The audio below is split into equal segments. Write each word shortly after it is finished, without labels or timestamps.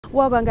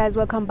Welcome guys,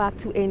 welcome back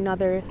to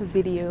another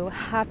video.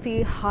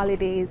 Happy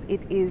holidays.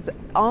 It is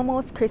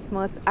almost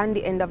Christmas and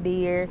the end of the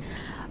year.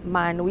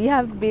 Man, we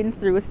have been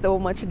through so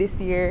much this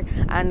year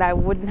and I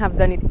wouldn't have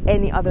done it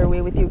any other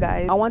way with you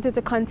guys. I wanted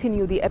to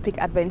continue the epic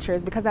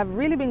adventures because I've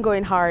really been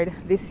going hard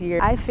this year.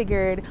 I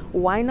figured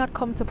why not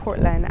come to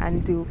Portland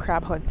and do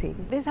crab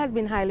hunting. This has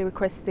been highly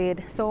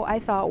requested, so I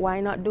thought why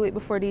not do it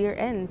before the year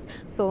ends.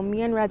 So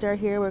me and Raj are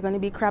here, we're going to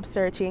be crab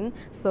searching.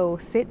 So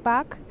sit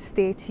back,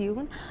 stay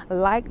tuned,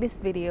 like this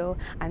video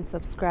and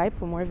subscribe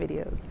for more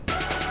videos.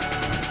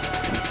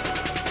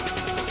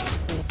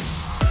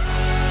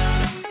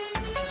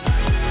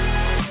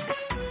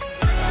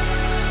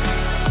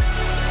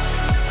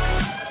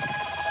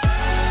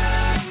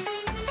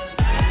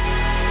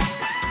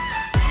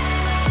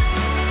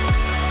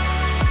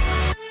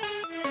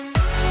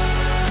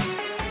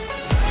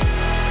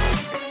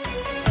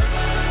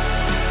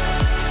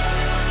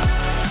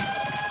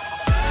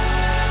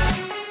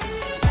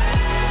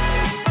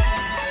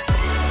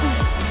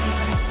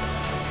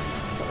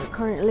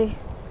 Currently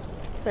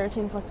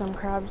searching for some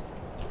crabs.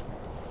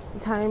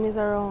 The time is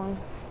around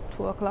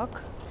 2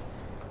 o'clock.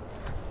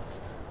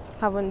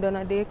 Haven't done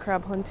a day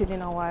crab hunting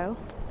in a while.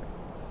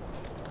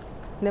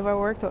 Never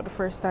worked out the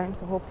first time,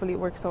 so hopefully it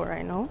works out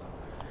right now.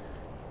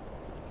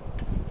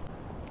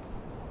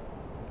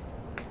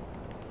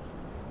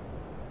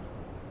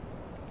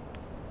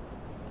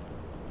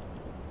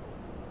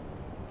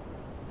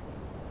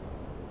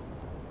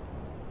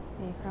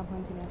 Yeah, crab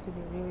hunting you have to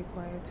be really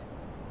quiet.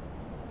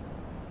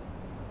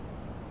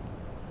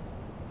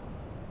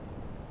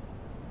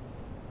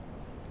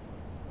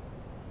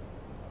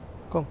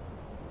 Come.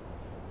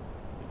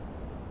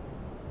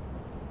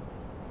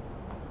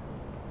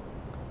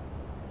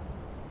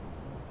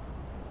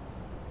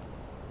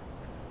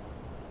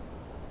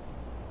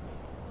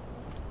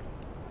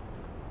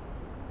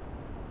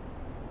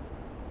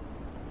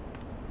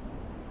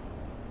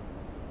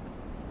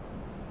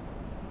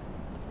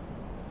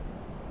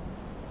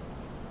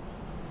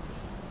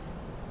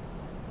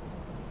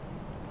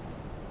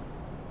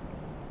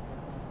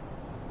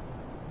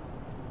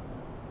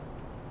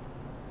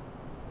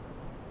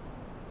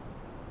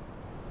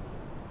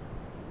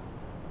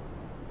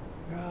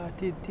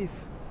 Tiff.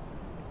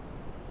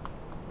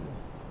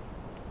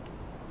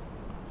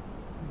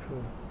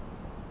 Sure.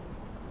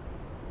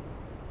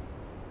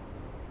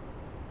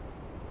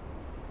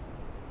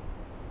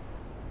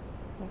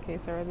 Okay,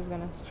 so we're just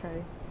gonna try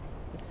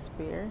the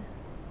spear.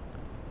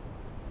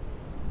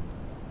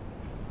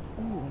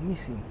 Oh,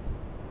 missing.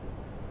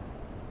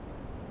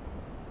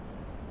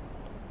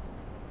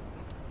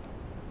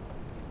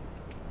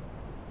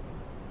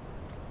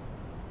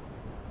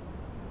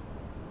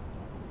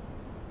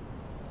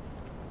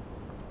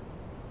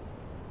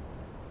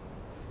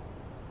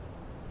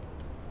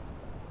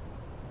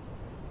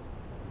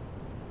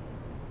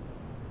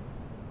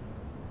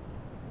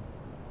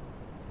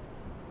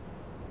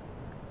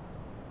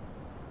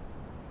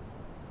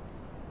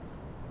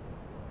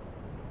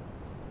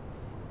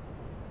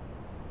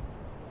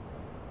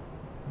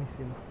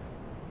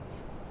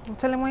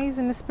 Tell him why he's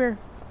using the spear.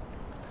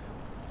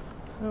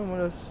 I'm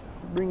gonna just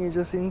bring it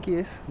just in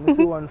case. I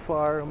see one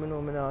far, I know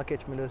I'm not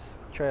catch me, just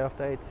try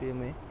after it, see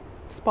me.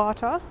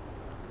 Sparta?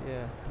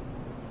 Yeah.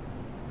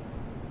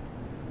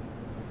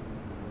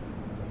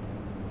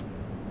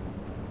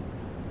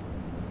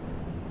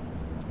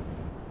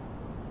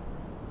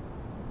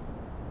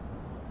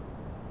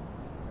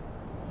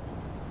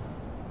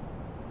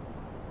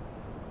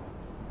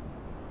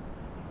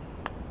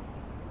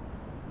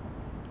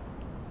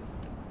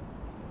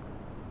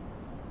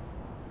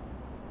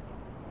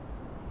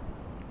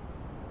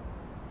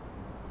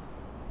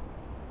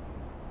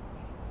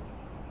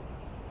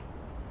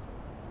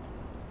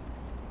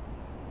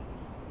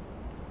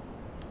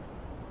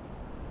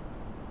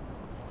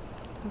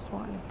 Just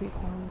want the big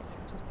ones,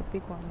 just the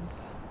big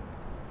ones.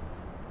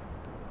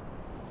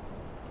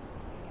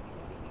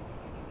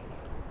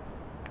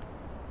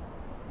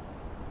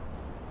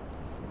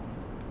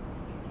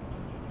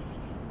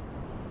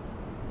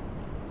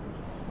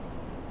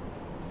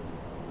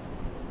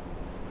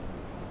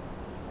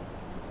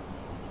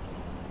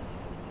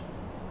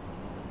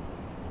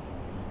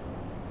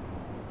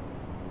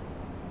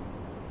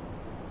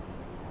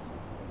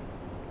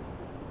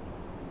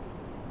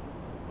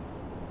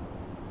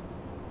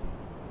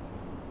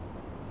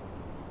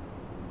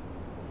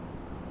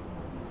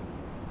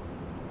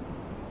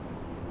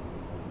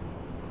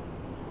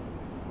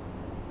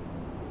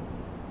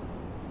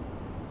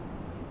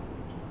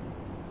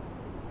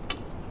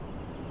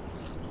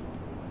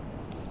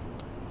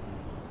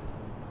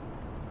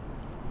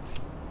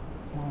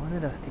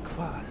 That stick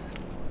fast.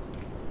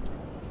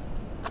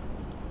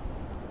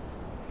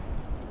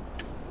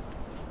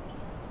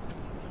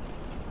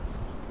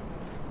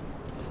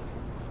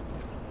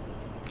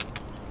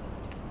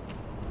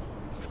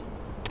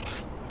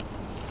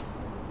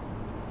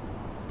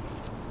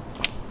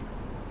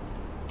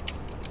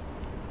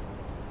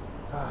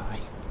 Aye.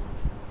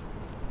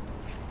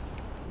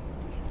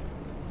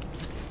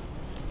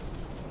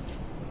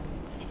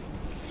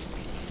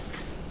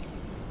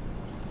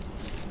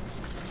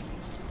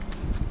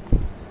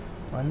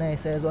 A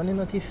nice size one, you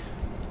know, Tiff?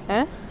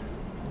 Eh?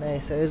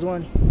 Nice size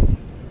one.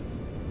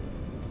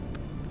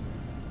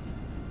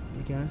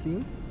 You can see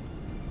him?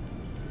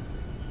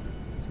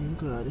 See him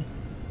clearly.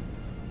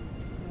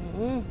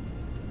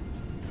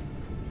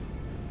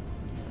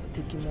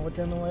 Take him out,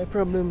 you know my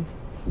problem.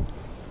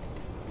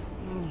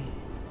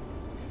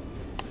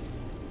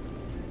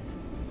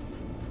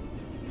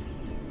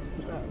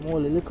 More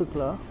little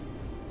claw.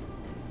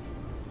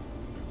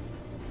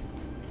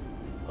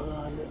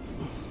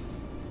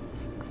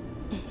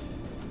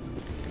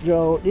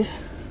 Draw out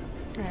this.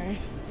 Alright.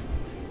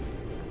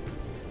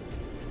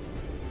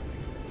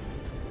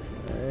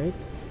 Alright.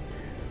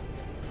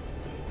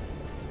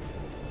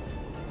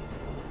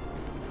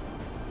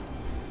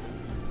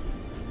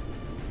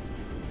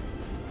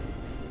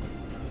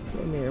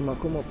 Come here, ma,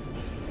 come up.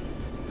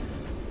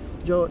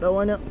 Draw out that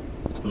one, yeah.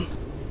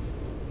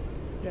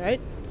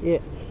 Right? Yeah.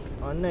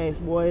 A nice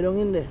boy down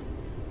in there.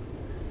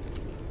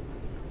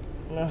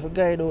 I have a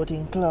guide out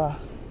in claw.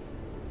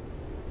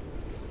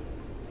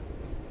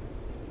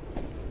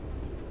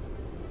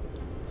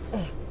 See,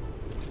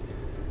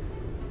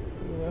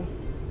 man.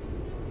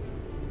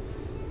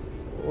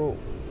 Oh.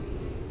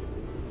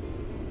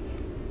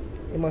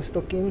 He must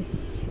stuck him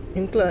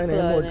in claw in the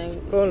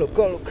mud. Come look,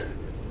 come look.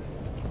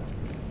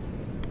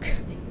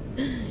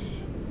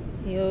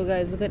 Yo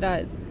guys, look at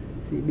that.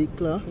 See big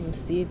claw?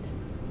 See it?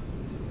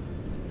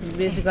 He's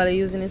basically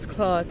using his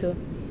claw to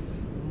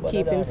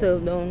keep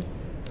himself down.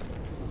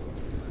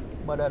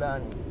 Better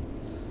than.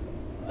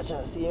 Watch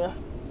out, see me?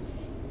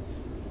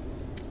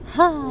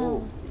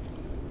 Ha!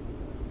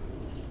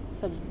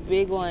 It's a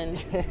big one.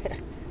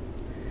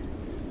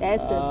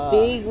 That's a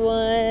big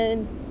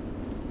one.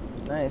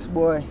 Nice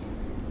boy.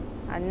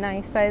 A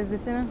nice size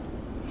this, you know?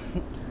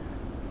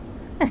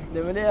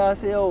 Then I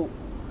say, oh,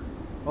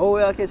 how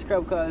we catch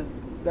crab? Because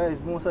guys,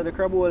 most of the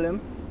crab hold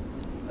them.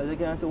 As you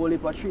can see, whole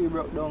heap of tree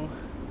broke down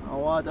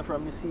and water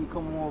from the sea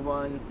come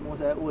over and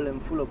most of the hold them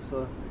full up.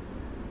 So,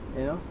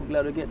 you know, I'm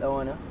glad to get that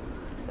one. Yeah?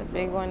 It's a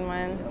big one,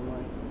 man. Yeah,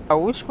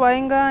 man. Which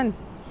point gone?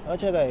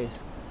 Watch out, guys.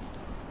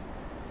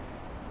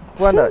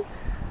 Go on that.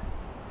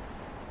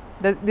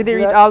 Did it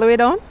reach all the way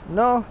down?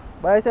 No,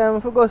 by the time I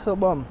go so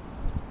bum.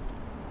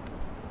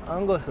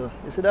 I'm go so.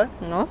 You see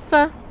that? No,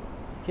 sir.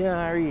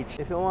 Can't reach.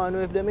 If you want to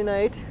know if them in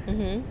it,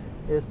 you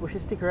just push the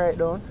stick right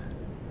down,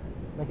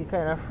 make it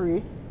kind of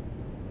free.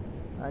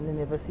 And then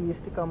if you see the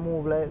sticker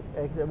move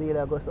like the way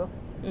that goes so,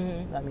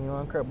 that means you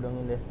want crab down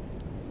in there.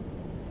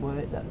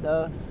 But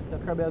the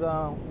crab are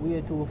going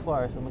way too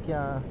far, so I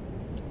can't.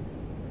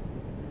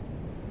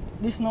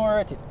 This is not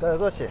worth it,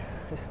 because watch it,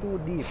 it's too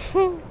deep.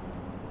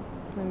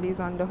 And these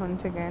on the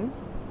hunt again.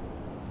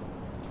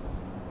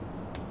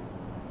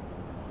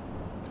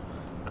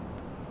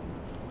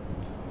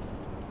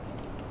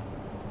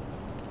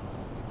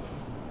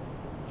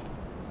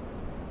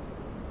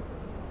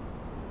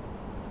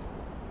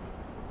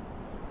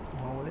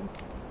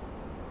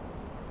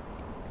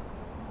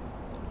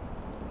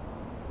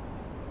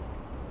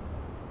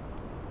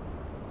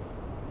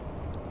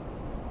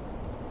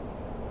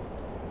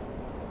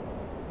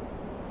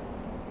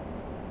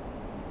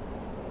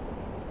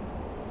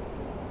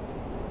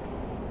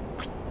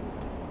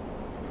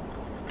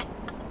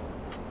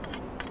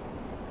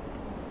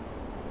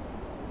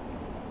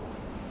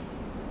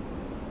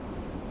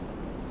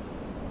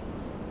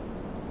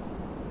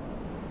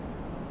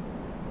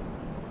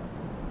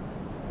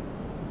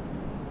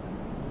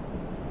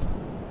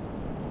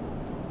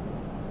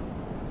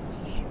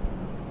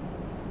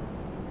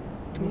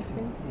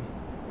 Listen.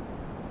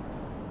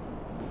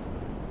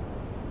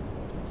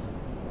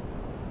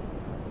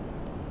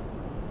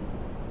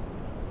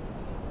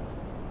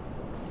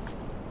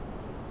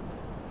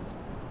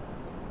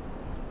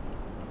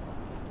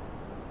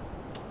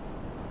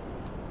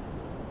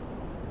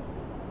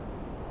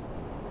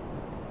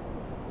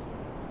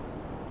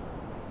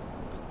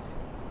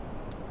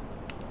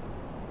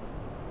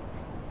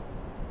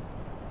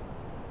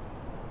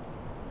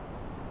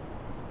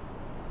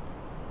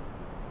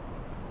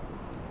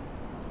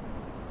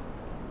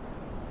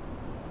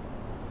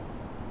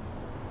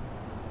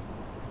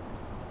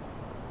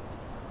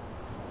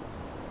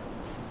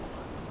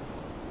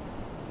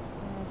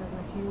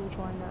 Huge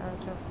one that I'll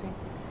just see.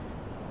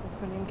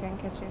 Hopefully you can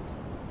catch it.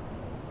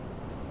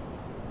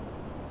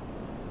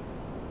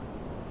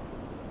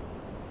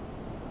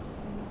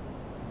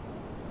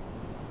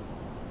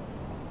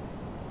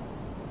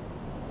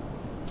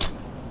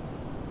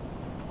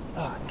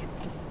 Ah, get it.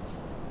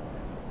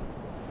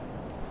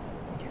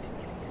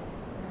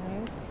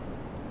 Right.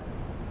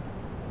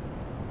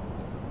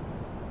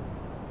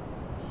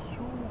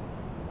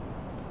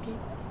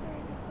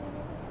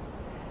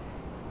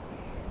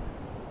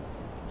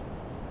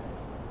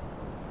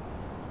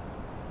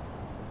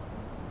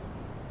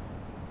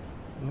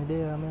 I'm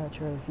there, I'm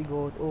try to figure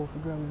out how to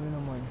grab him in the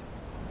money.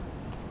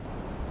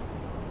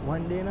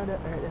 One day another,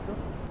 right, that's all.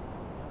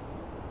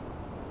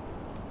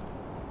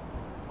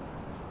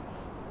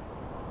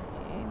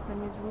 Let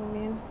me zoom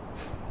in.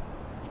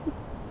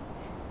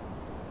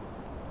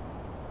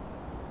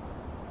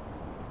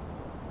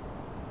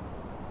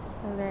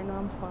 Well, right now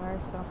I'm far,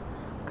 so I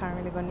can't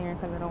really go near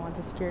because I don't want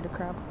to scare the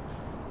crab.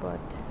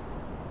 But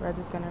we're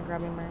just gonna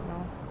grab him right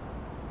now.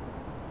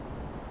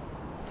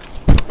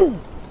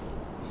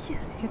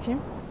 Yes. Catch him.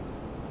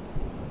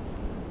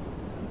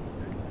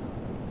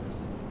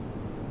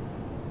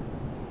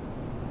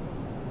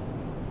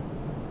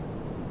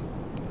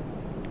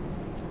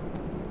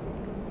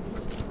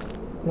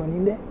 One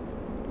in there.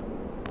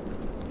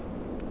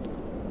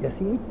 You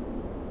see him?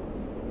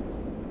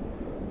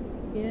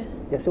 Yeah.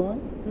 You see one?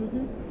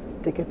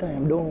 Take your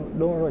time. Don't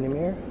run him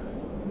here.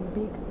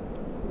 Big.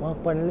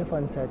 Walk on the left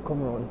hand side,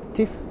 come round.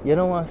 Tiff, you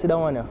don't want to see that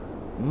one here?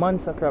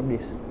 Monster crab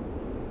this.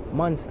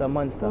 Monster.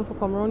 Want to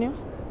come round here?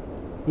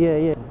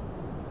 Yeah.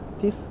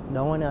 Tiff,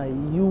 that one here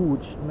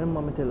huge.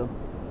 Remember me tell you.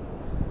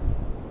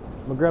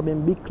 I grab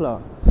him big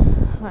claw.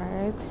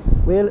 Alright.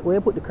 Where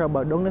you put the crab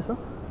back down there, sir?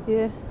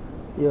 Yeah.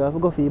 Yeah, I have to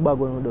go for your bag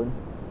when we're done.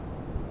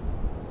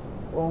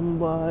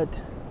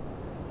 But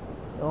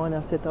I want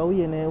to set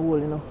away in the hole,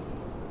 you know.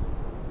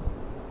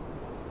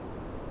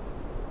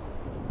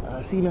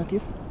 See me,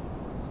 Tiff?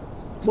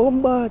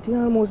 Bombard, you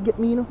almost get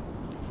me, you know.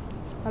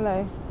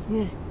 Hello.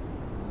 Yeah.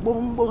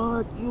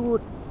 Bombard, you.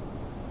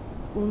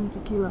 Boom to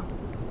killer.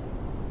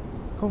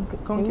 Come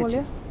catch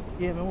him.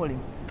 Yeah, I'm holding.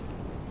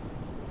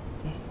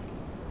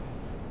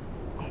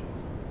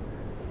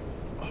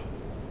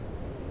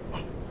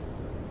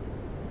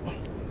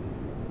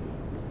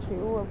 She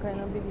all kind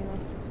of big, you know,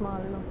 small,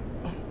 you know.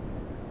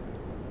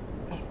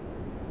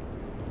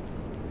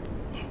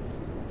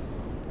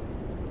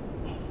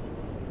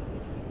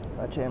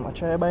 I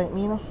try to bite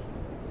me, you know.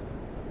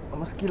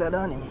 I'm a skiller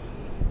down him.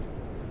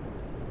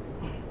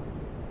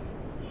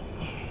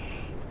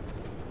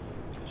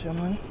 Sure,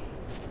 man.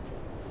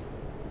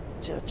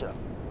 Cha.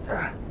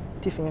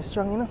 Tiffany is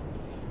strong, you know.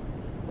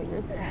 But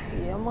you're,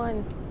 yeah,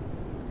 man.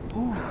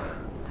 Ooh.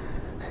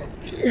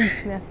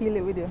 May I feel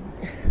it with you?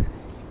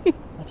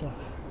 Acha.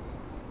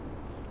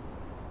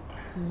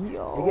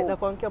 Yo. You get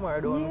that on camera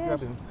or don't Yeah. grab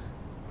him?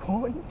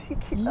 One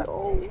ticket.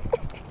 Yo.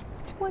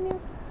 Which one you?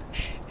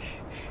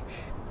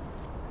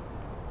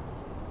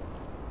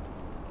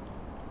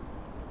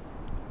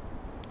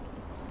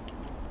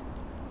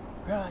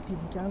 Right, you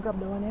can't grab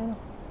that one here, no?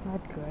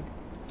 Not good.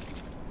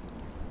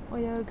 Oh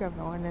yeah, I'll grab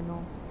that one then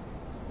now.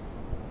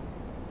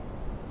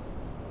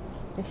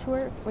 You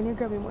sure when you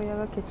grab him, oh yeah,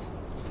 I'll catch?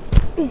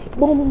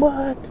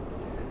 Bombard!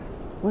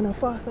 When I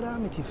faster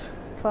than me, Tiff.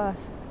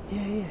 Fast.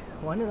 Yeah.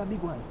 One other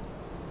big one.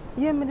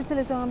 Yeah, me tell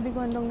you some big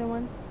one down there,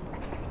 man.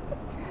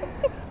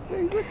 Where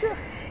is it?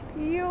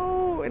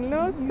 Yo,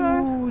 no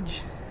sir.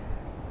 Huge.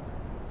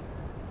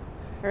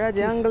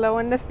 Roger, angular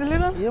one that's still, you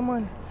know? Yeah,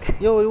 man.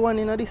 Yo, the one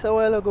in this a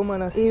while ago,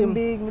 man, I see him.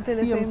 Big, me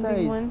tell you Same same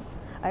big size. one.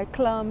 I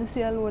claw me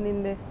see alone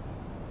in there.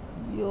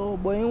 Yo,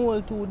 boy, him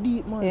hole too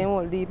deep, man. Yeah, him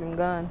all deep, him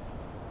gone.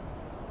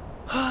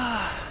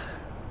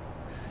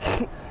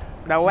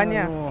 That one,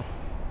 yeah.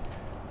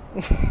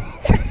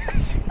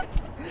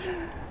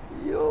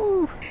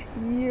 Yo.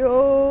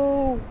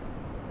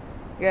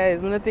 Guys,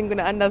 I'm not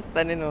gonna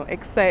understand, you know,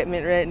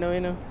 excitement right now, you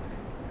know.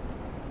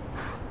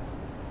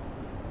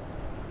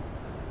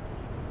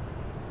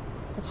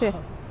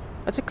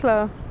 What's your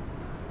claw?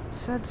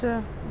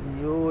 Chacha.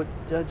 Yo,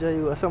 Jaja,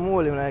 you some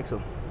hole him like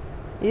so.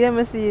 Yeah,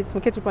 I see it. I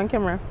catch it on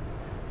camera.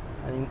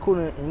 And he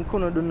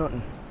couldn't do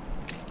nothing.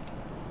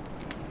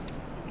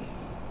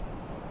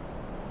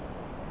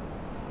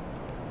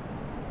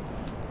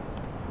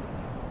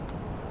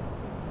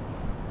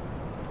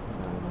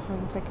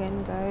 Hunt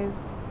again,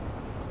 guys.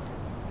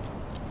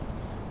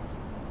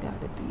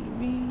 Gotta be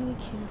really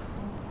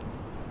careful.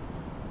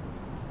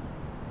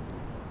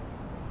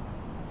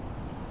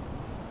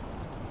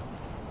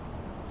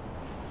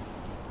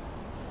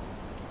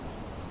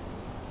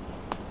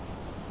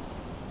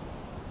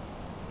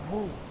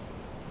 Whoa.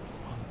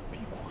 Big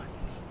one.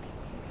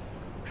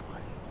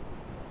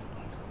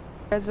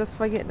 I just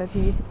forget that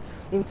he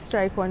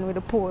strike one with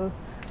a pole.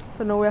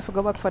 So now we have to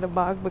go back for the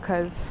bag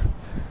because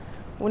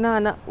we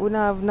don't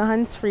have no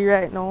hands free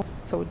right now.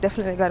 So we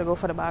definitely gotta go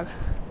for the bag.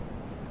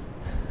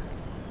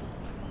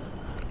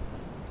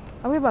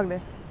 Are we back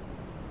there?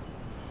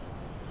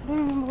 I don't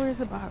remember where's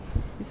the bag.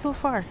 It's so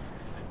far.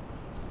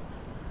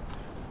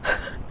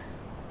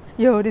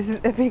 Yo, this is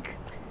epic.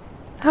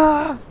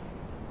 Ah.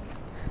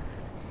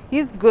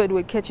 He's good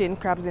with catching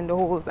crabs in the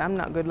holes. I'm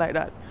not good like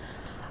that.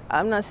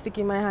 I'm not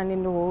sticking my hand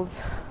in the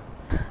holes.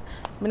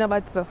 I'm not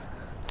bad, so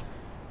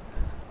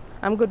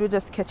I'm good with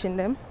just catching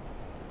them.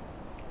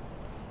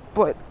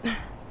 But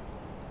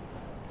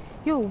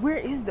yo, where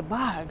is the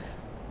bag?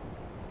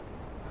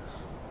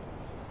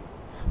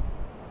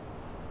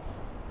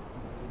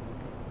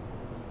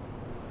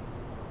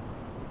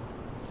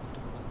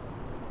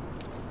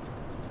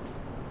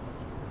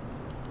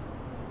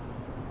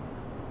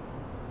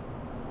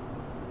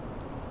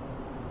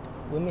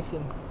 We miss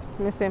him.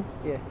 Miss him.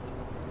 Yeah.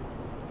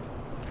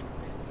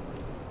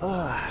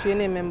 She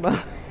didn't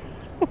remember.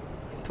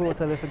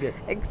 Totally forget.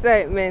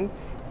 Excitement.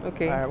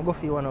 Okay. Alright, I'll go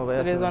for you one over So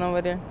here. there's one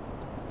over there.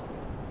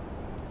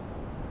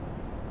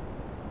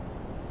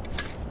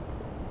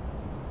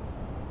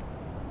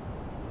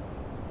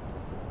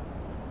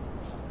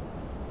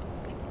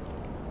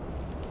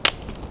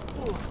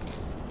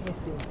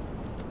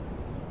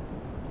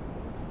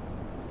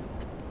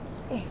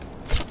 thing.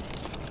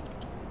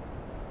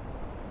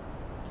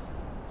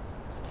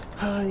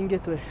 Ah, you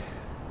get away.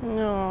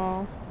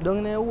 No.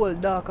 Down there, hole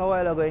dark a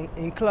while ago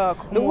in Clark.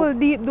 The hole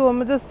deep though,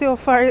 I just see how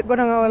far it go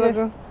down a while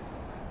ago.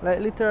 Like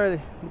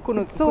literally.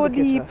 It's so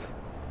deep.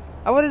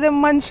 I wanted them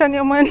mansion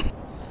you, man. Let's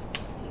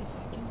see if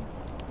I can.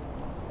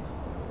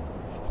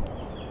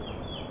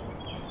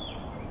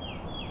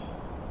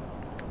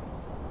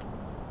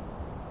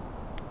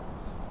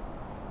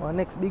 Well,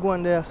 next big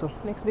one there, so.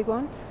 Next big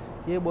one?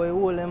 Yeah, boy,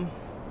 hold them.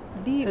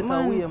 Deep, set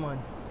man. Away, man.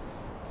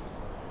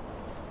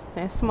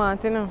 They're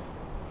smart, you know.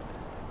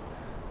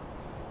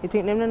 You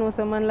think them don't know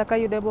some man like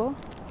you there, boy?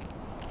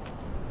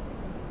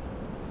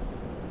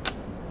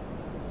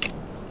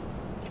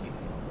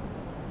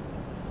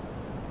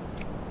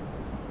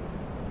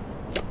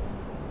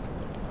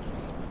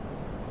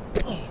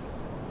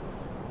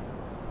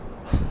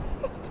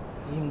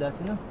 Him that,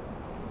 you know.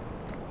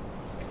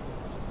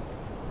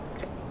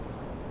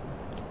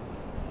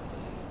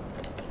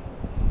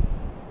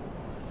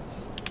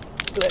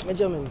 Let me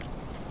jam him.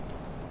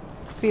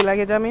 Feel like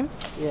you jam him?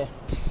 Yeah.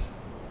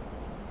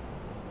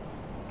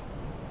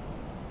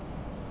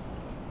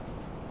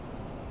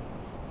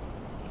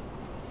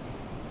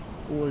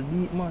 All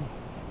deep, man.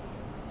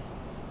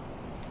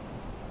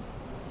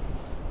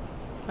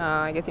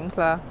 Ah, I get him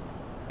claw.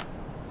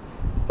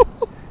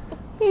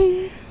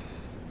 This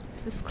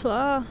is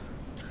claw.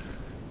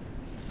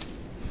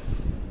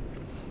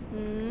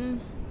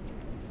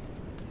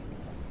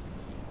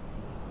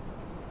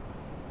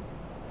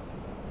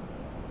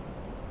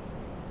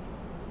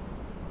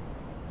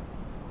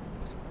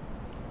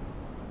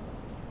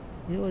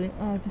 You only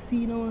hard to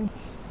see now, man.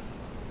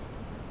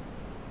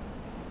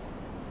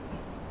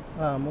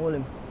 Ah, I'm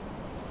holding him.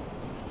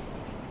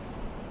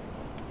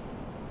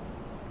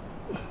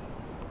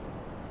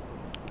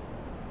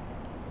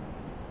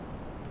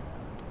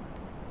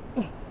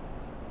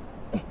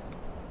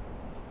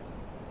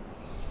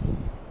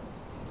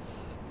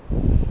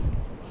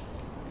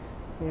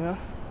 See now?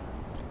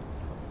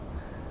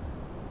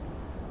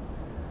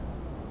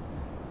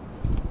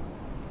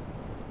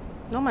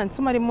 No man,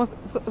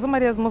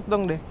 somebody else must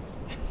down there.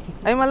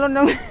 I'm alone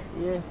down.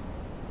 Yeah.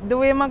 The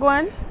way am I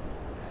going?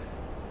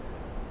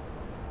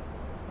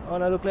 I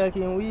wanna look like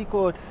him weak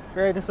out.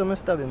 Right as I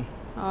stab him.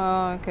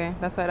 Oh, okay.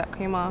 That's why that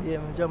came off. Yeah,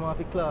 I jam off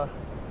the claw.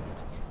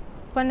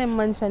 What them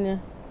mansion yeah?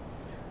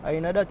 I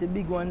know that the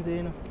big ones,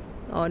 you know.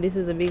 Oh, this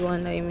is the big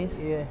one that you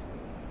miss? Yeah.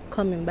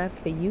 Coming back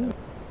for you.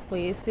 Well,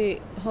 you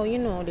see, how you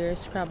know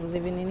there's crabs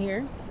living in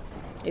here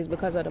is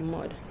because of the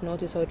mud.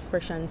 Notice how it's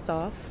fresh and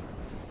soft?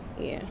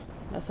 Yeah,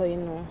 that's how you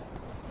know.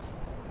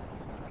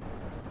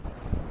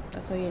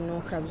 That's how you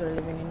know crabs are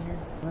living in here.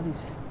 What is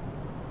this?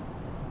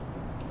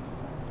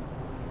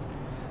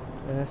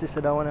 And I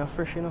sister that one are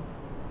fresh, you know?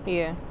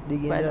 Yeah.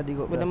 Dig in there, dig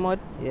up with that. the mud?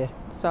 Yeah.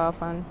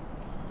 Soft and...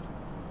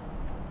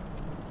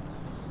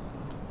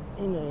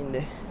 In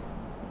there.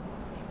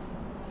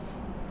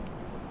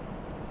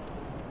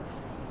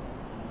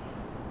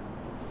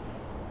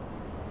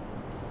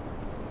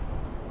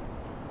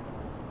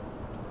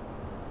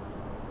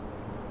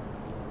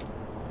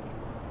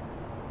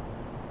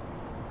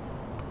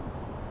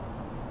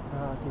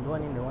 Ah, the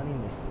one in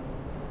there.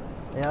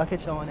 Yeah, I'll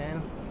catch that one there, you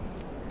know?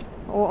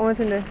 Oh, how much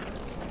in there?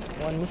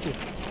 One missing.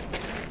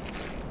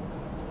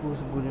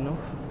 It's good enough.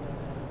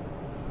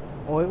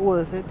 How it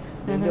holds it,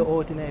 then they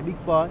out in a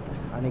big part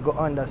and it go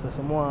under, so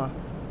some more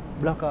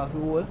block off the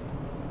hole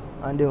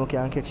and then we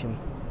can catch him.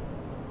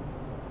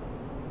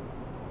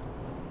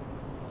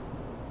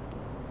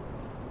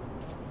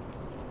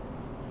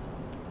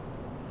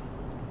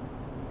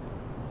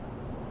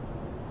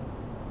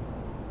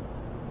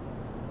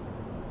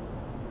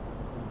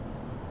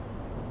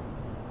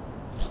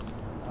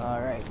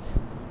 Alright.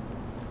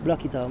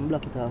 Block it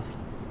off.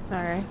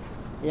 Alright.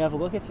 Yeah, I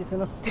forgot to catch this, you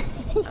know.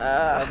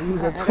 I've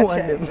used a two on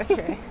them. Let's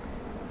try.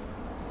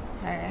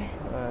 Alright.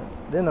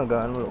 They're not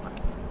gone, look.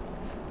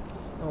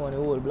 I want the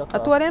whole block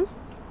off. Two of them?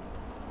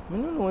 I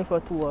don't know if a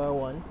two or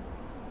one.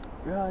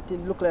 Yeah, it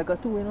look like a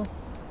two, you know.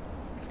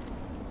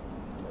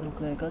 Look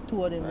like a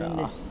two of them in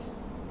there.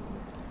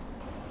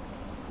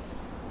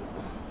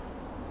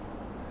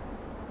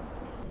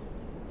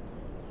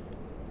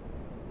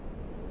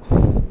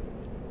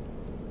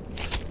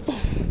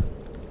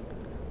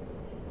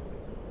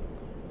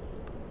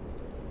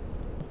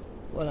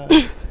 Hold on.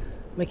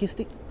 Make it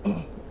stick.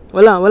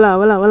 Hold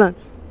on.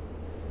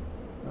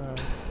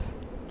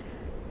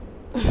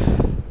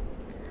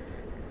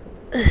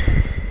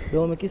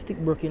 Don't make it stick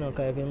broken,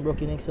 okay? If you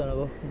broken next one, I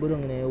go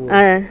down in the hole.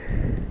 Alright.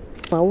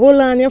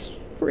 Hold on, you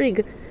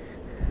frig.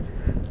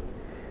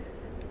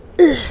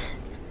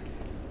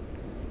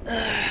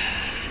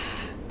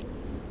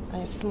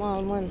 I'm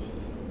small, man.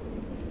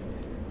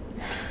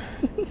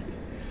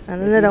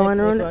 And another one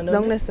around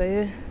down there, so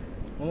yeah.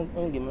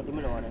 Give me the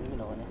one.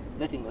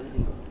 Let him go.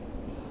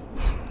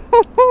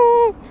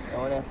 I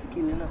want a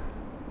skill, you know.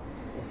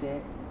 You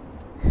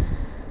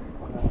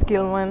see?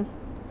 Skill, man.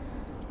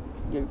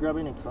 You grab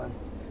the next one.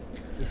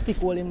 You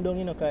stick all him down,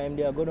 you know, because him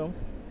there go down.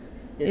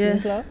 You Yeah.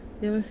 seen claw?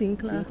 You haven't seen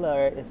claw? Seen claw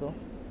right there, so.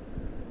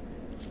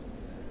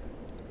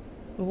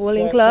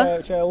 Rolling claw?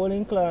 Try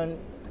rolling claw and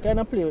kind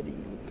of play with him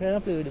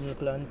with the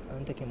claw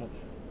and take him up.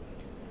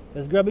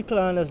 Just grab the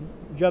claw and just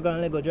drag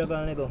and let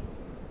go.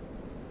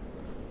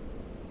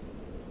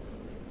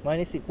 Mind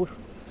the stick, push,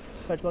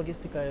 catch back his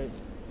stick. Yeah.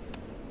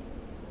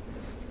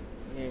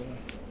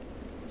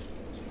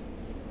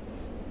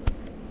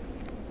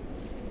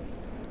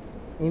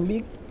 In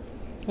big?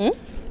 Hmm? I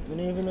don't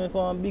even know if I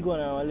want a big one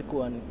or a little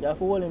one. You have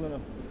to hold him, you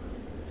know.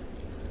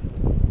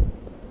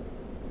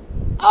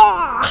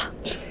 Ah!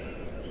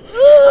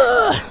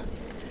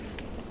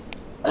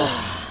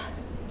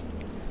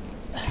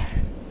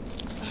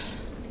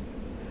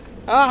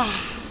 Ah!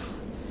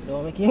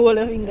 Don't make him hold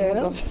your finger, you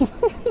know.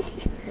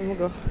 Let me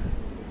go.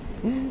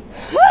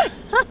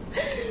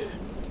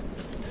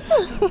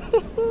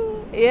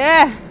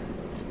 Yeah.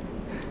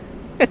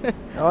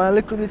 I want a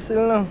little bit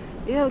still now.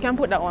 Yeah, we can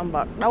put that one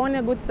back. That one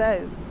a good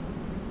size.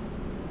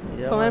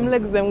 Yeah, so man. my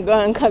legs them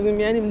gone because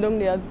me and him down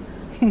there.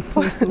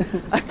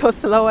 I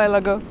tussled a while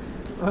ago.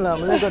 Hold on, I'm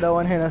going to go that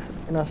one here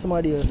in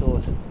somebody else's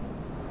house.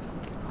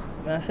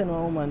 I send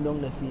one woman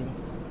down there for him.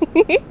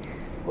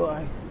 Go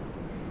on.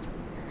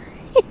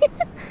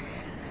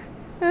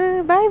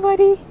 Bye,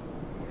 buddy.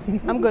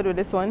 I'm good with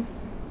this one.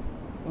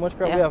 How much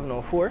crab we have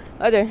now? 4?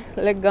 Other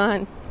leg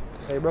gone.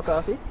 Are you broke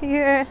off it?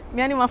 Yeah,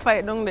 me and him a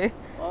fight down there.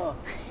 Oh.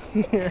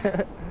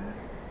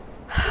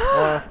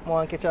 I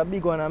want to catch a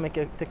big one and make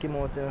you take him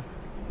out there.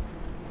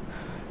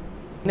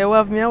 They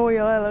have me away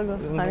a while ago.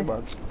 In the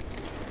bag.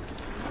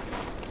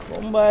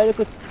 Come by, look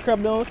at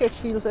crab down, catch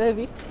feels so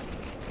heavy.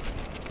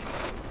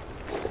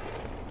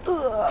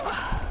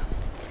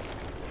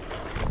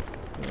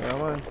 Yeah,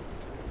 man.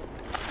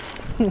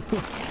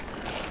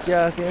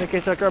 Yeah, see me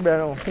catch a crab there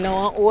now. You know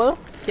one hole?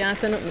 Can't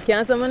say nothing.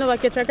 Can't say I never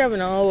catch a crab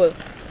in a hole.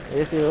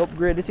 You see,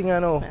 upgrade the thing I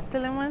know.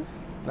 Tell him, man.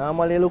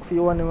 Normally look for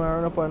you one them and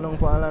run up and down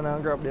for land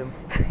and grab them.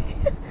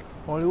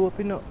 Only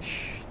open up.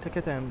 Shh, take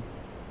your time.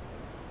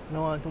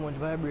 No want too much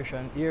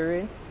vibration. Hear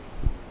it?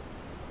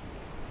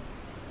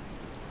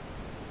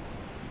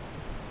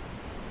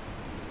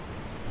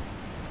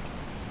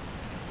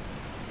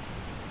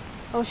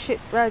 Oh shit,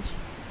 Raj.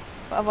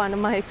 I have on the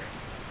mic.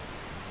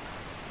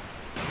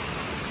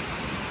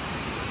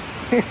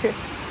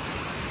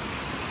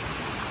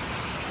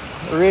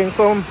 Rain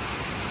come.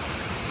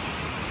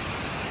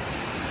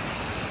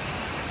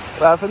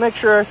 We have to make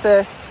sure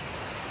say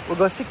we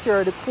go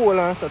secure the coal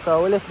and stuff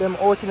because we left them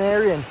out in the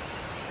rain.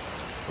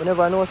 We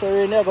never know so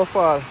rain they go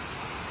fall.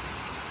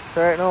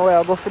 So right now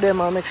we'll go for them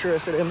and make sure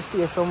so them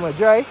stay somewhere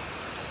dry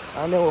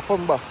and then we'll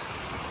come back.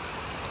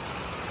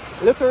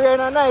 Look at rain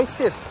and nice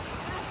stiff.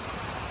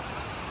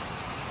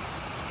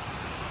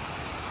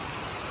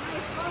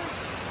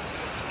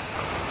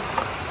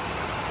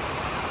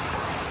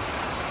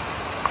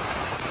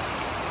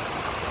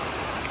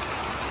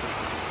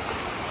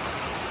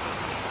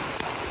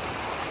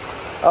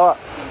 Oh.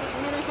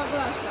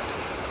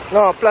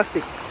 No,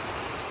 plastic.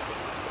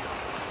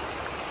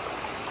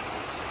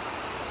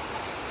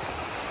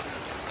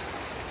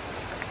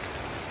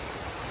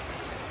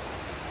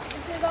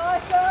 This is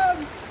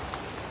awesome!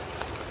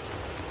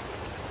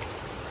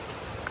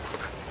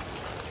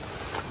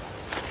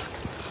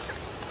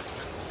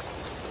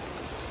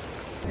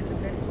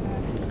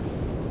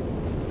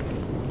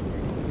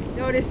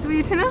 Yo, this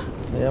sweet, you know?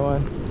 Yeah,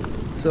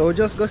 man. So we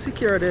just go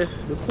secure the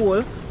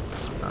coal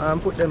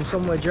and put them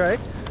somewhere dry.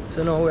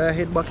 So now we're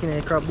head back in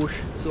a crab bush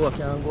so we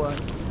can go on.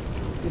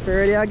 If you're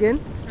ready again?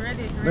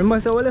 Ready.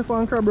 Remember, so we left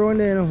one crab around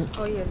there now.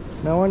 Oh, yes.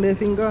 Now one day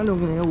thing gone down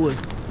in the hole.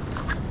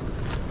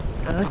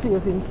 And I see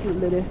if things still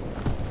there.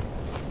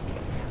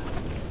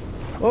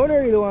 Oh, they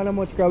really want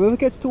much crab. If we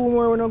catch 2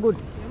 more, we're not good.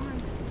 Yeah,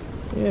 man.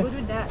 Yeah. Good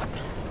with that.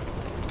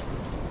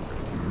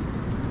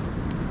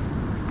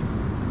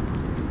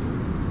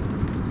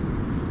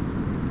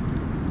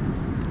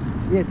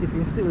 Yeah,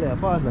 Tiffany still there.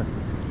 Pause that.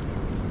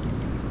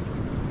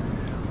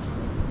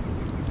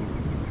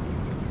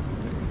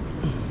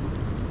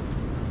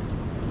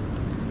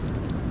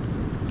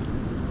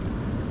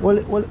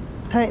 Well,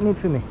 tighten it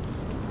for me.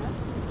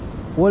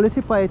 Hold the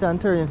tip of it and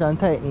turn it and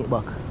tighten it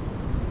back.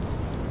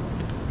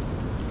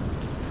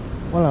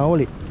 Hold on,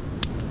 hold it.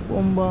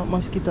 Bomba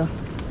mosquito.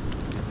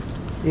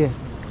 Yeah.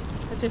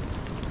 Touch it.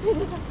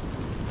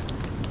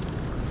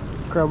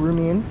 Crab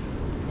remains.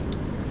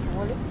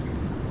 Hold it.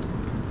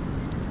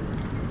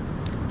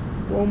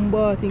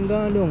 Bomba thing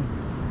gone down.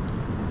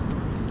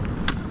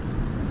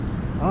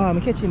 Ah,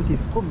 I'm catching tip.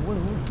 Come, hold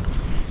on.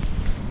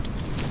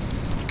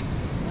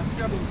 I'm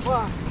grabbing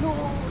fast. No.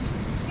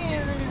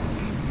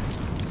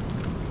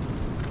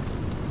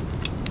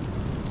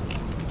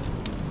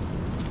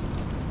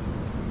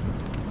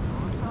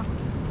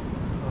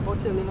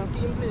 Hotel in a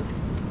team place.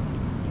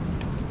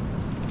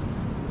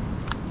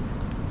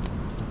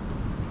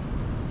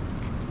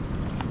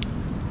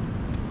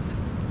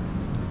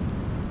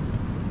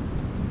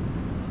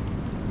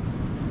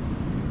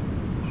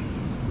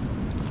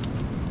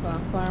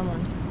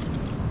 Fireman.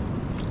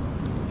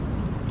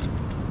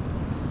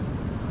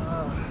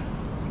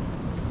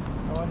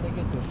 I want to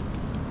get to.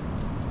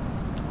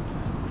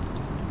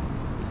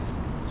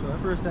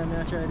 first time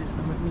I try this, I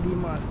make me the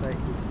master it.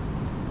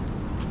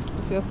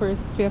 For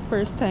your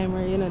first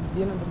timer, you know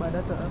the bad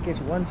at all. Catch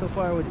one so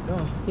far with it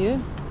now. Yeah.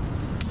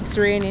 It's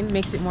raining,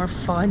 makes it more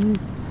fun.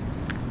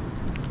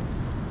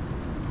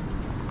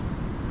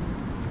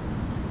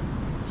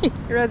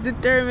 Rod's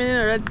determined,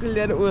 or Rod's still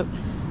there at work.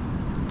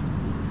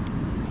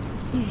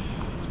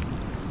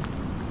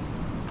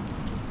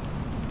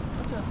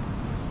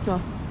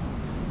 No.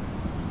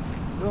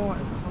 Don't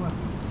want it. Come on.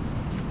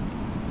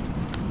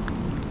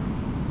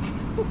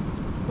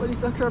 What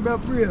is a crab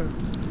up here?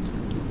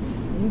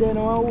 And then I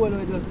want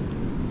to just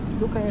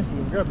look and see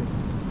him, grab it.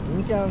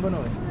 You can't go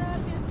nowhere.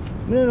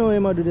 I don't know how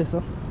I'm do this,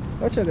 so.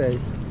 Watch out,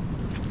 guys.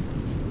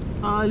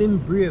 All in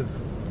brave.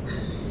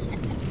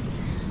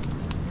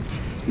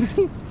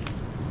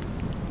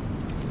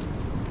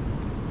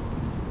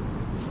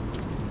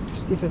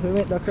 If you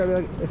make that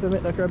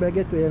crab, I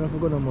get to you, you're not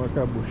going to go no more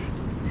crab bush.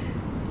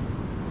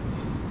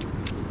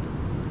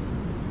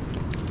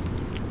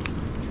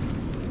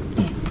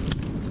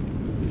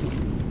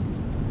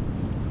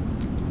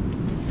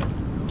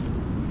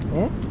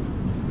 Eh?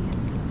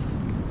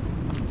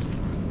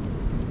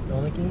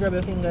 No, you can grab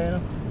your finger, you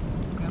know.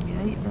 Grab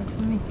it, eat that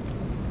for me.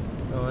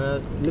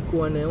 No, look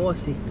one there,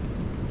 what's it?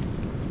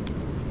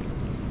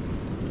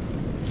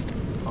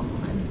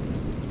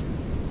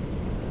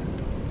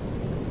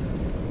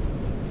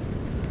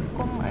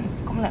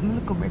 Come let me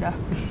look, brother.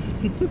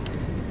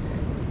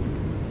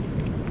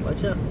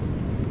 Watch out.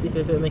 If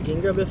you make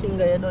him grab your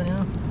finger, you're done, you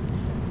know.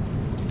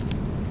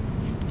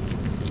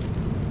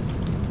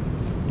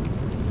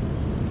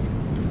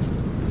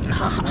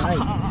 Nice.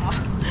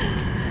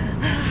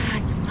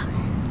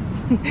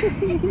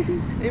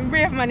 Him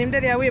brave man, him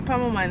daddy away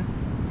from me, man.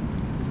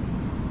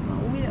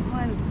 Wait,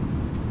 man.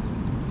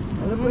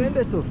 Look what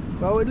there too.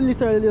 I would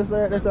literally just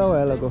like this a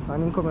while ago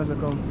and him come as I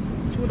come.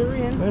 Through the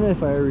rain? I don't know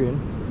if I rain.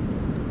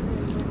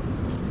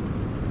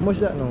 How much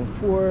that now?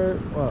 4,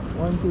 what?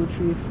 1, 2,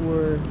 3,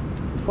 4,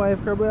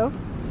 5 crab we have?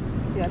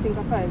 Yeah, I think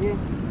a 5, yeah.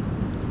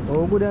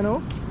 Oh, good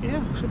now?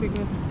 Yeah, should be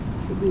good.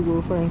 Should we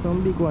go find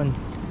some big one?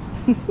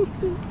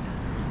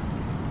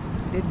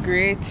 Did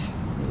great.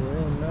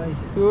 Yeah, nice.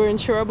 We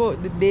weren't sure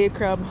about the day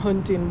crab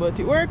hunting, but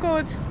it worked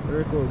out.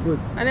 Work out, good.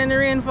 And then the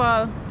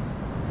rainfall.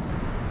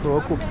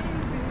 So cook.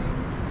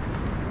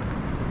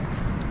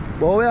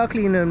 But we are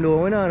clean them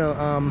though, we don't know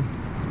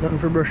nothing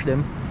to brush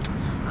them.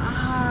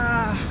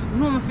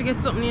 No, I forget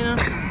something, you know.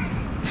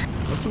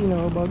 I see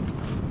now, bag.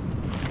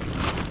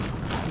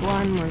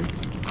 One man.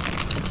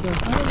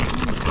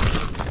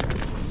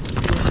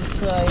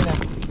 Try now.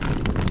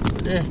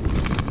 There.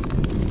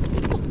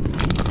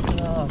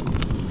 Oh.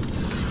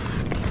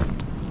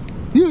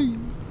 Yay!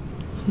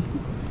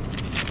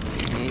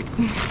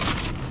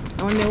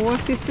 On the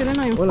what's this still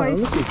now? Hold on, let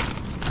me see.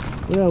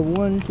 We have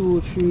 1,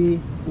 2, 3,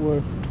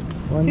 4.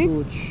 1,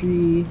 2,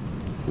 3,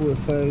 4,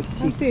 5,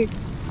 6. 6.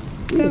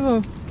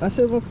 7.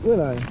 7.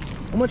 Well,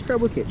 how much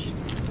crab we catch?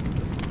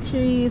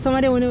 3. Some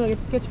of them will never get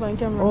catch by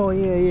camera. Oh,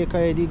 yeah,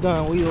 because they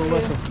gone way over.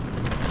 Yeah.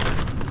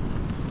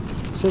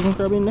 So. 7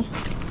 crab in there?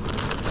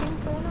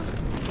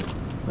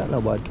 Not no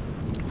bad.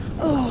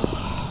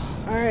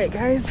 Oh. Alright,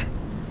 guys.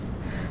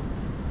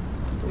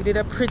 We did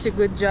a pretty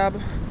good job.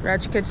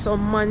 Raj catch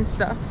some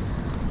monster.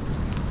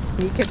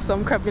 Me catch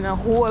some crab in a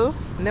hole.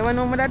 Never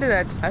know how to do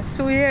that. I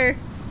swear.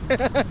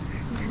 It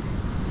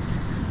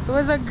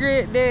was a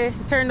great day.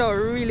 It turned out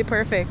really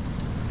perfect.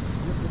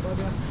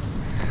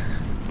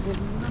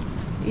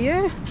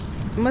 Yeah.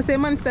 I must say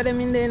monster them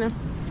in there now.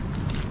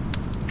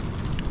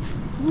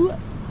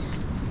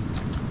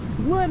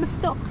 What? I'm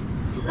stuck.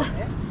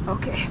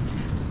 Okay.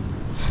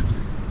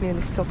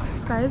 Nearly stuck.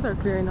 Skies are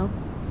clear now.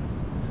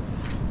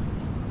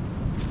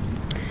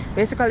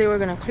 Basically, we're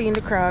gonna clean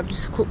the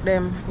crabs, cook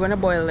them, we're gonna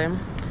boil them.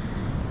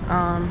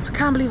 I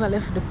can't believe I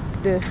left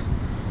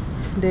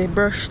the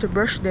brush to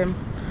brush them.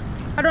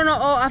 I don't know.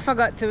 Oh, I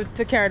forgot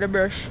to carry the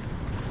brush.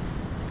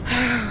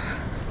 I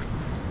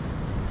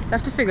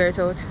have to figure it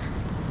out.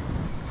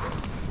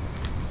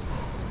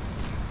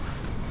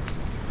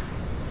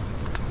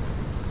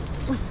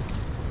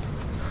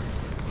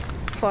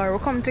 Far, we'll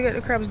come to get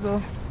the crabs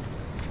though.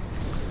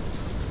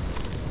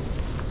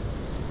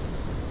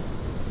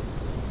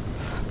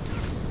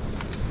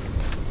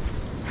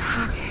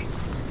 Okay.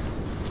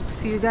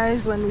 See you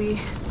guys when we,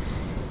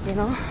 you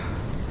know,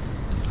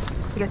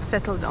 get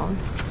settled down.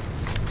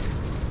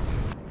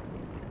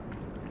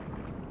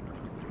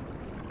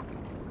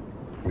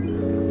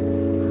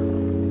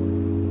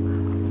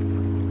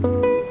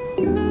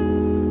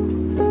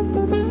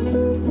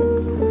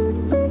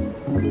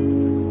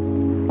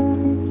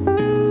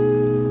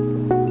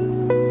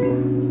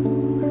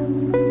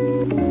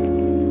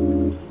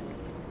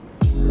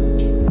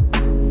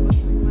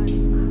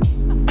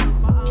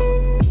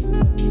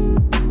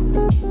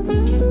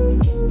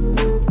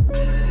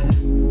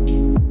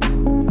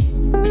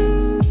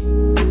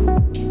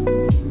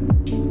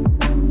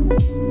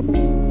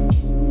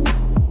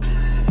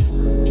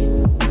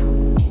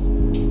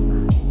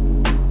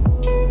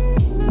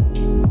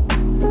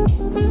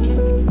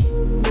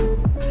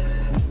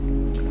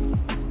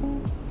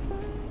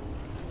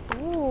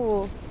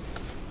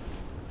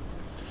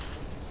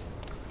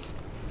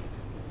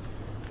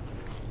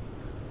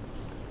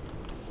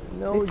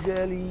 No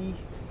jelly.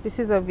 This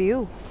is a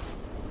view.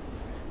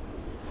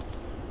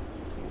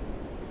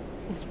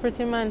 It's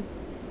pretty, man.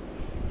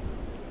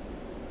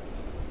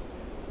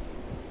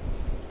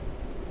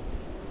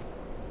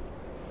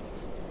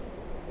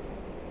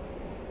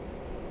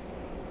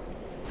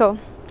 So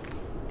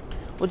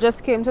we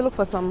just came to look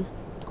for some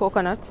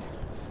coconuts,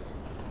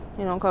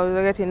 you know, because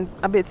we're getting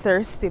a bit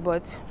thirsty,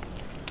 but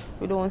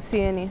we don't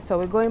see any. So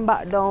we're going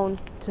back down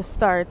to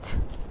start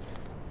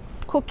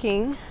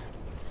cooking.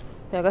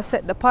 We're gonna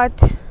set the pot,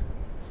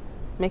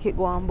 make it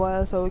go and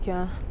boil so we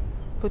can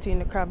put in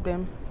the crab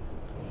them.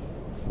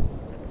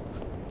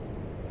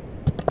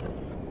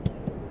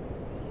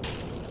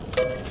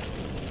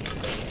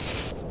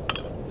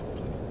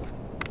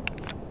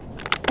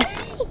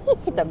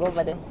 Go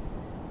over there.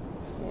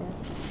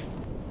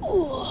 Yeah.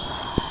 Ooh.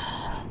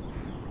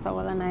 So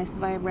well, a nice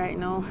vibe right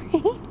now.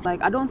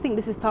 Like, I don't think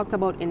this is talked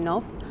about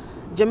enough.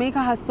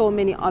 Jamaica has so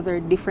many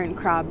other different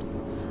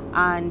crabs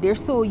and they're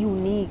so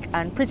unique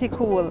and pretty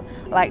cool.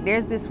 Like,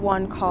 there's this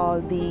one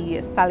called the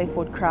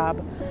Sallyfoot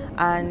crab,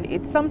 and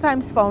it's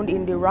sometimes found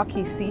in the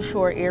rocky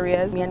seashore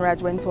areas. Me and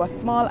Raj went to a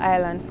small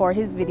island for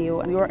his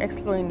video. We were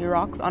exploring the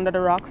rocks, under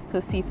the rocks,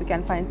 to see if we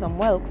can find some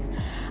whelks,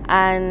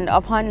 and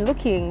upon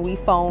looking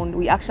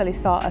we actually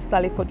saw a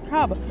Sallyfoot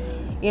crab.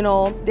 You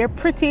know, they're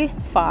pretty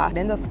fast,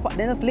 they're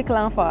just little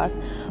and fast,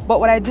 but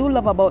what I do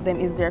love about them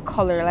is their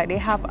color. Like, they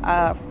have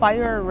a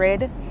fire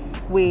red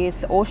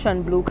with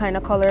ocean blue kind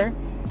of color.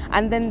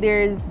 And then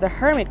there's the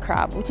hermit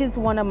crab, which is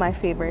one of my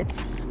favorites.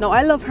 Now,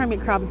 I love hermit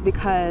crabs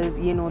because,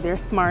 you know, they're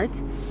smart,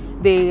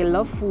 they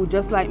love food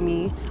just like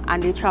me,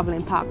 and they travel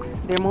in packs.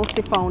 They're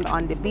mostly found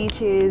on the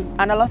beaches,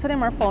 and a lot of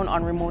them are found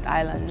on remote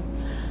islands.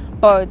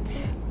 But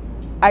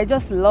I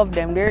just love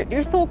them.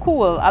 They're so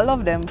cool. I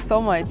love them so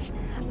much.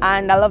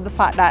 And I love the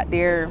fact that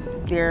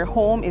their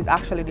home is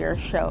actually their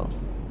shell.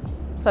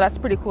 So that's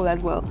pretty cool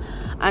as well.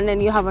 And then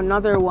you have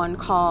another one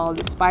called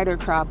the spider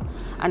crab.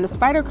 And the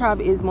spider crab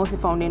is mostly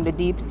found in the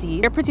deep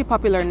sea. They're pretty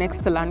popular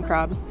next to land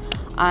crabs,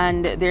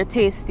 and they're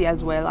tasty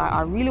as well.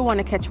 I really want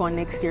to catch one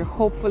next year,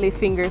 hopefully,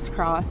 fingers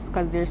crossed,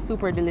 because they're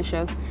super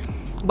delicious.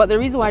 But the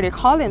reason why they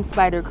call them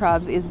spider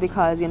crabs is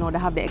because, you know, they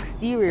have the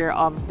exterior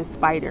of the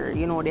spider.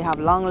 You know, they have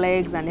long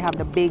legs and they have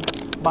the big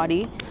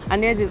body.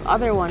 And there's this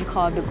other one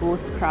called the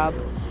ghost crab.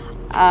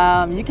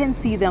 You can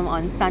see them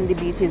on sandy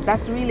beaches.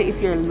 That's really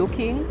if you're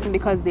looking,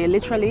 because they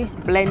literally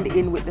blend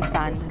in with the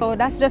sand. So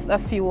that's just a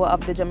few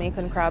of the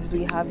Jamaican crabs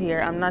we have here.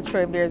 I'm not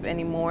sure if there's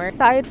any more.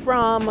 Aside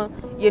from,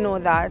 you know,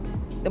 that,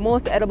 the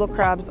most edible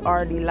crabs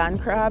are the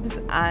land crabs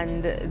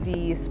and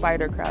the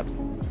spider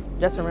crabs.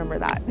 Just remember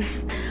that.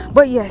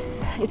 But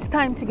yes, it's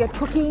time to get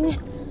cooking.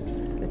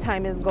 The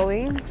time is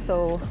going,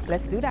 so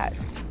let's do that.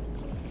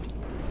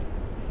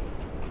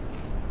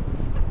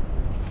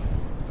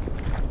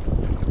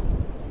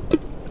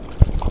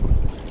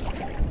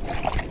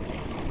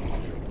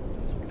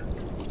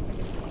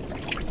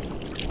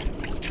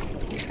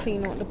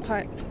 Clean out the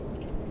pot.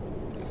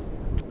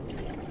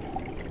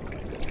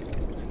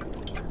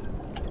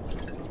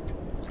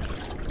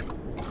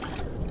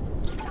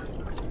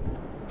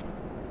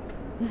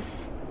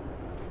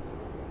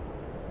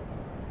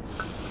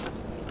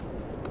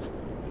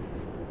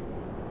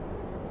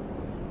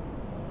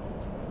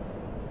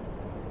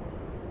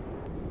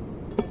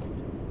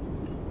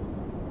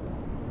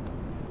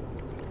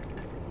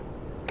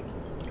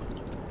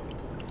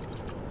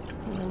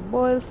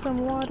 Boil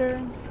some water.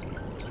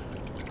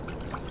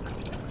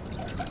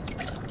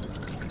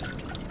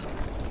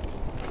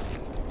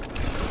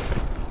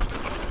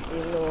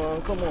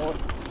 Come on.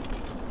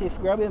 Tiff,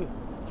 grab him.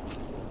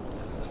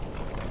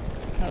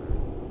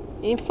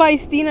 In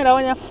feisty, that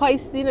one you're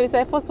feisty. This is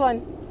the first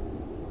one.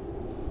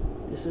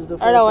 This is the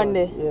first Other one.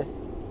 There. Yeah.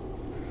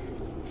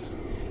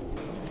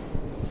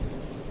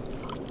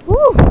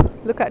 Woo!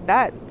 Look at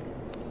that.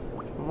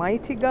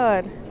 Mighty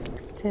God.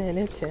 Turn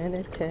it, turn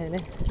it, turn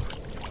it.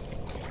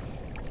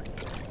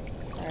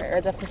 Alright, I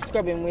have to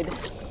scrub him with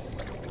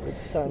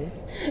sand.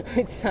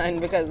 With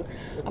sand, because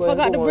I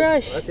forgot the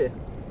brush. That's it.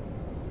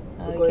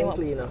 It came up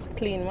cleaner.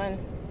 Clean, man.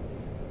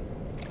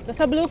 That's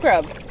a blue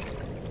crab.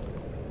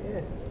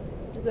 Yeah.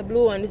 It's a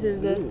blue one. This is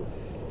blue.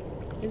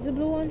 Is the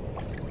blue one?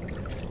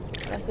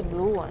 That's the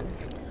blue one.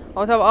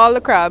 Out of all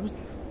the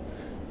crabs,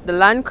 the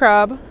land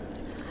crab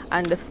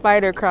and the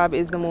spider crab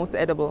is the most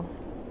edible.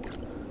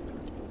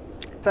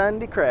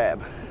 Sandy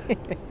crab.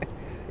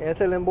 You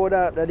tell them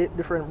about that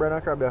different brand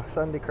of crab there.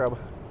 Sandy crab.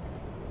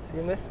 See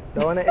me?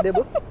 That one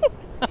edible?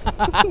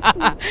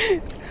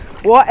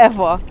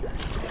 Whatever.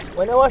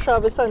 When I wash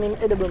off the sand,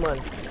 it's edible, man.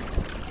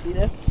 See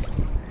there?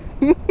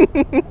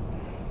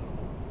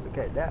 Look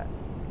at that.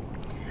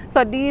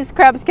 So these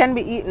crabs can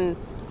be eaten.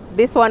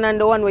 This one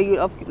and the one where you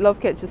love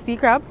catch, the sea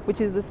crab,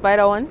 which is the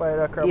spider one.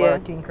 Spider crab, or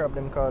king crab,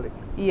 them call it.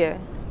 Yeah,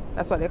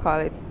 that's what they call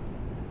it.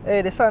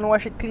 Hey, the sun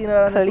wash it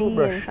cleaner than the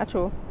toothbrush. That's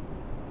true.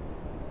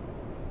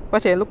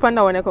 Watch it, look on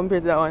that one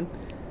compared to that one.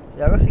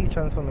 Yeah, I go see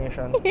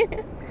transformation.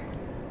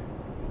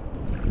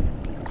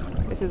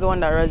 This is the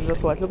one that Raj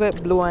just watched. Look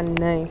at blue and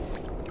nice.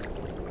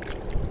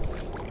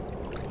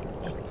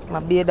 My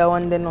beard that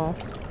one there now.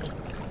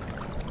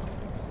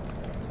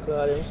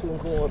 God, them soon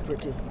come out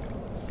pretty.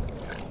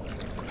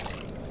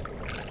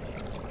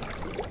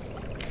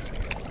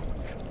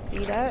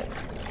 See that?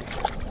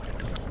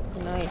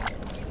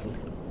 Nice.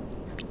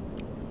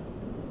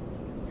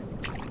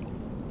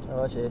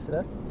 Watch it, you see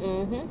that?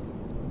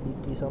 Mm-hmm.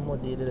 Big piece of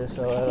mud there,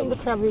 so I think the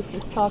crab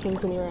is talking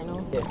to me right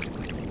now. Yeah.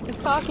 It's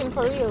talking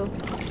for real.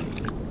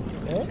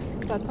 Eh?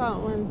 That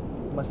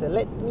one. Must say,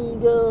 let me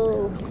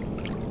go.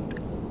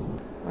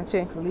 Watch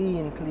it.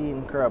 Clean,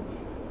 clean crab.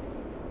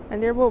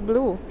 And they're both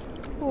blue.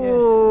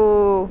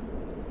 Ooh.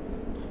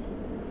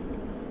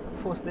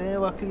 First they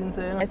ever clean,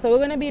 say, you know? So we're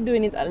gonna be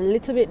doing it a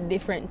little bit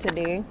different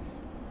today.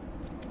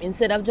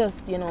 Instead of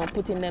just, you know,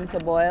 putting them to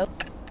boil.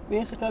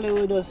 Basically,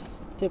 we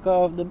just take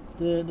off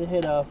the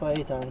head off of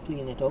it and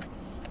clean it up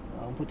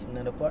and put it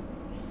in the pot.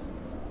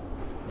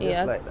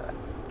 Just like that.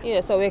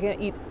 Yeah, so we can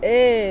eat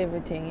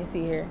everything you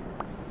see here.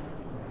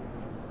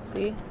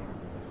 See?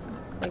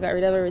 We got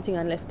rid of everything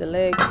and left the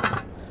legs.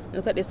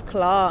 Look at this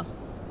claw.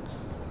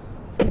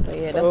 So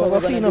yeah, that's what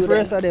we're gonna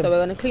do. So we're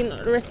gonna clean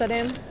up the rest of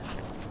them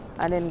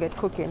and then get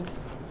cooking.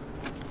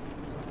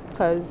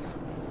 Cause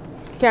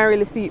can't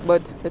really see it,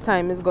 but the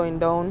time is going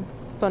down.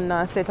 Sun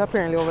now set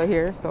apparently over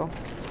here, so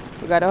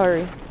we gotta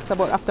hurry. It's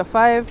about after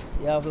 5.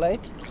 You have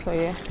light? So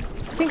yeah.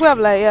 I think we have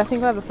light, yeah, I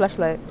think we have a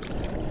flashlight.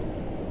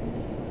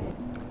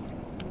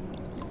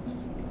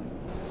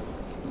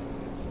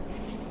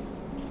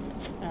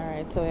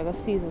 Alright, so we're gonna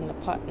season the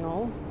pot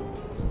now.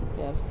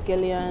 We have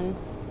scallion,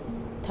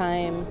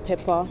 thyme,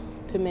 pepper,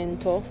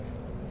 pimento.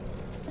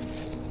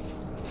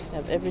 We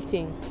have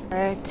everything.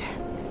 Alright,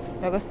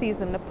 we're gonna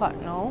season the pot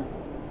now.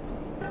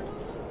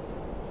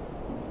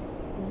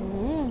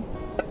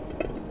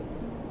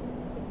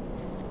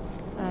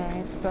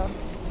 Alright, so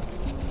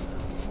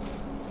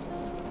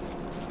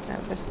I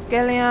have the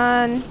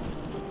scallion.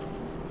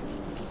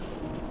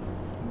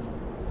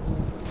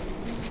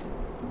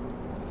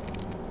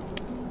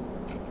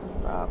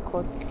 Raw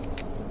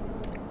cuts.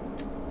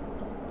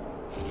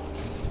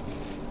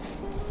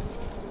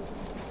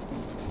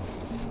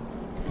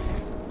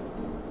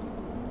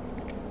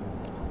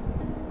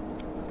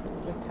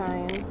 The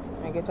thyme.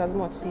 I get as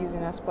much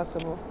seasoning as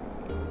possible.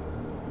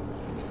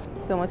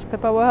 So much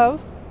pepper we have.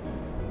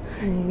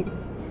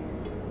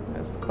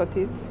 Let's cut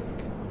it.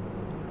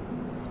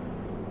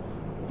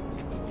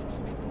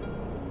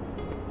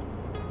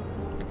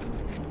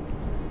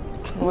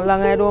 How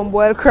long I don't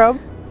boil crab?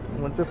 How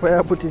much pepper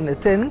I put in the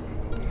 10?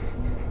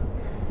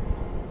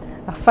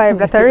 A 5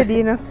 that already,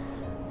 you know.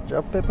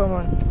 Drop pepper,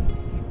 man.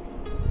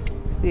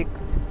 Big.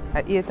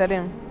 I 8 of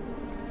them.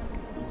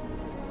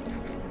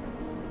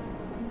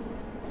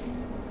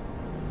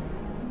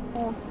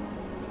 Oh.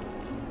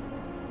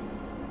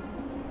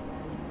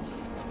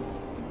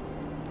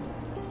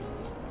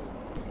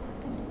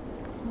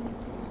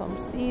 Some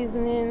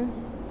seasoning.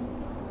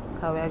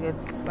 How I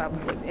get slapped.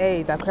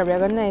 Hey, that crab I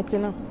got nice, you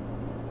know.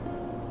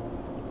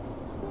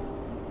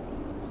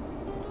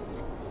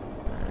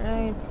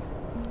 Alright.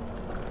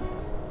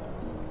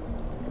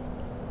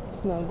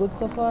 Smell good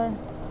so far.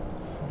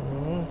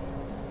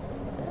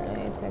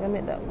 Alright, so I gotta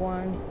make that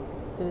one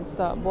till it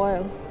start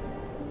boil.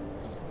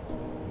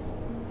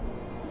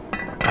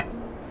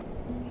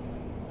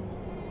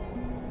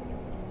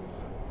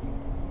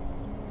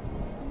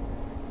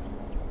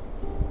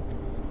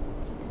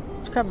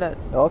 Crab that.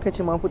 I'll catch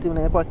him and put him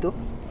in a pot too.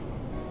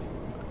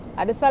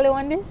 Are the solid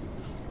one this?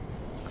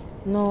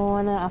 No,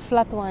 a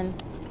flat one.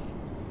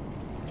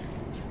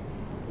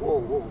 Whoa,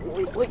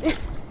 wait.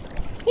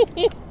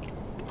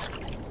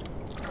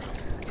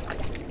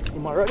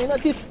 Am I running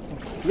at it?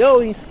 Yo,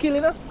 he's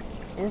skilling up.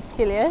 He's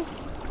skill, yes?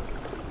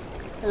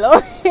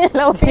 Love him.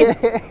 Love him.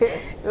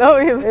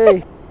 Love him.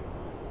 Hey.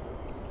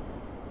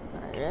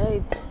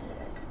 Alright.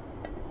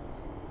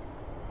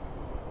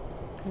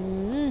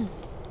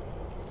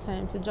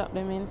 Time to drop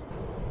them in.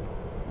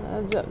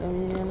 I'll drop them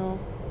in, you know.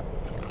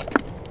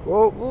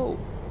 Whoa. Whoa.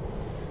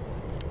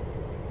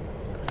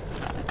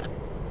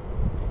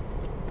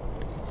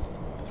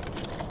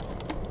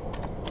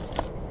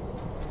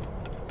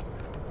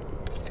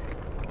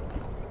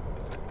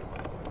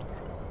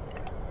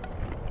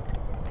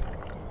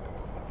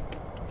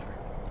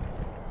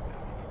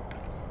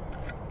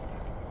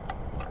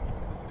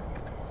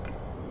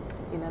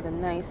 You know, the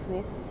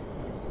niceness.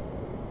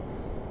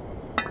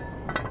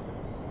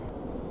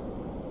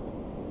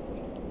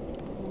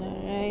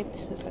 Alright,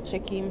 just a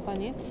check in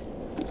on it.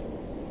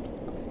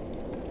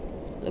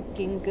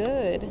 Looking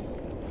good.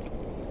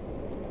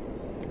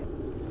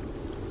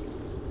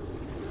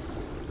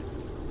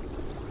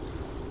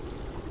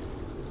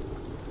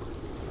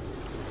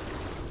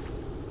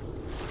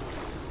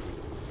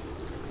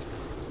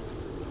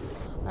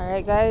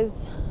 Alright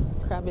guys,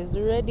 crab is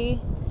ready.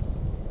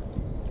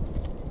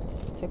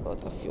 Take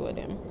out a few of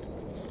them.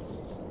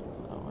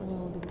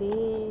 All the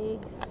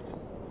legs.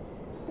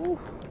 Ooh.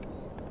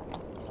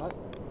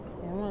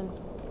 Yeah, man.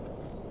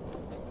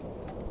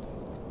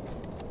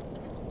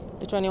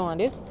 Which one you want?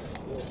 This?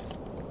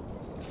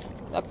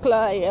 The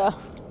claw, yeah.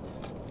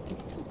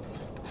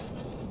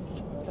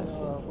 That's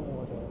it.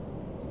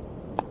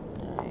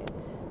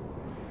 Alright.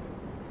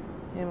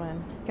 Yeah,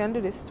 man. Can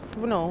do this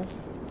for now.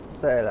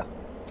 Tyler.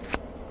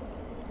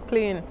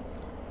 Clean.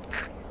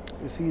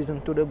 You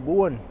season to the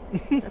bone.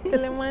 I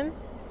tell him, man.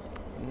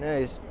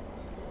 Nice.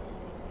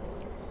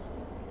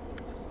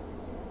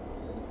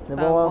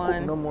 Never That want to one.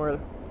 cook no more.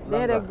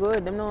 Yeah, they're Longer.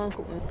 good. Them no one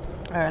cooking.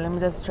 Alright, let me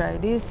just try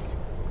this.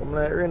 Come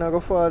like rain I go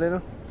fall, you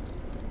know.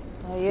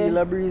 Oh, yeah. Feel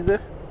a breeze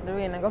there. The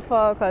rain I go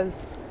fall because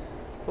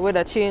the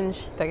weather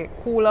change. To get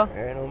cooler.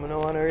 I know I don't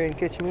want the rain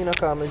catch me, you know,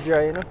 because I'm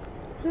dry, you know.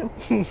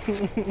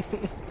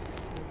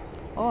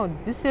 Oh,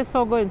 this is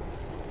so good.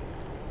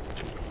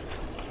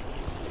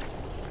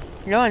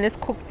 Yeah, and it's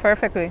cooked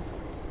perfectly.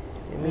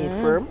 You meat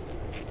firm.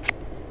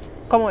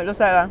 Come on, just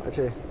like that.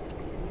 Actually.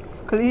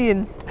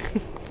 Clean.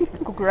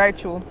 Cook right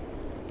through.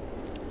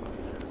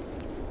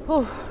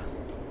 Whew.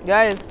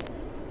 Guys,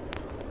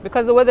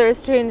 because the weather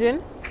is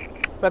changing,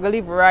 we're gonna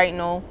leave right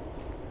now.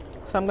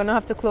 So I'm gonna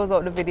have to close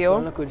out the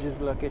video. So could just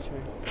catch me.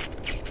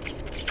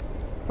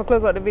 We'll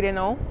close out the video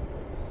now.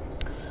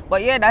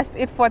 But yeah, that's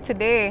it for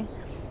today.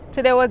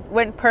 Today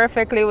went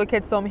perfectly. We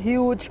caught some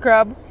huge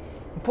crab.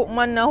 Put them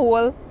in a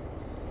hole.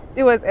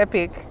 It was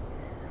epic.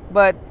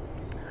 But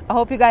I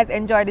hope you guys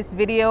enjoyed this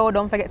video.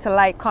 Don't forget to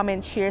like,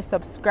 comment, share,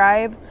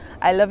 subscribe.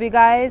 I love you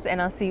guys, and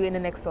I'll see you in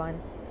the next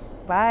one.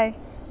 Bye.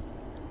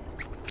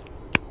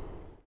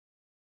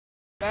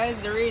 Guys,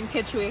 the rain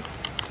catch we.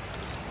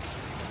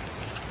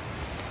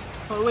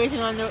 We're waiting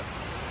on the.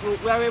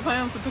 We're waiting for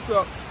him to pick you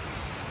up.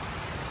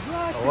 You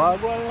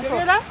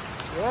hear that?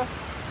 Yeah.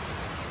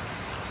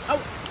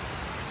 Oh.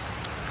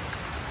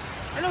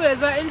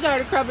 Anyways, I enjoy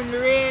the crab in the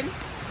rain.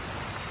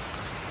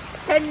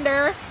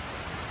 Tender.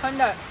 And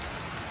that.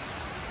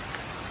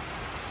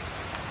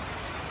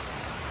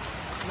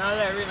 Now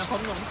that rain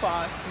come down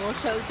fast. No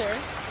shelter.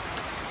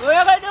 What are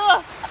you gonna do?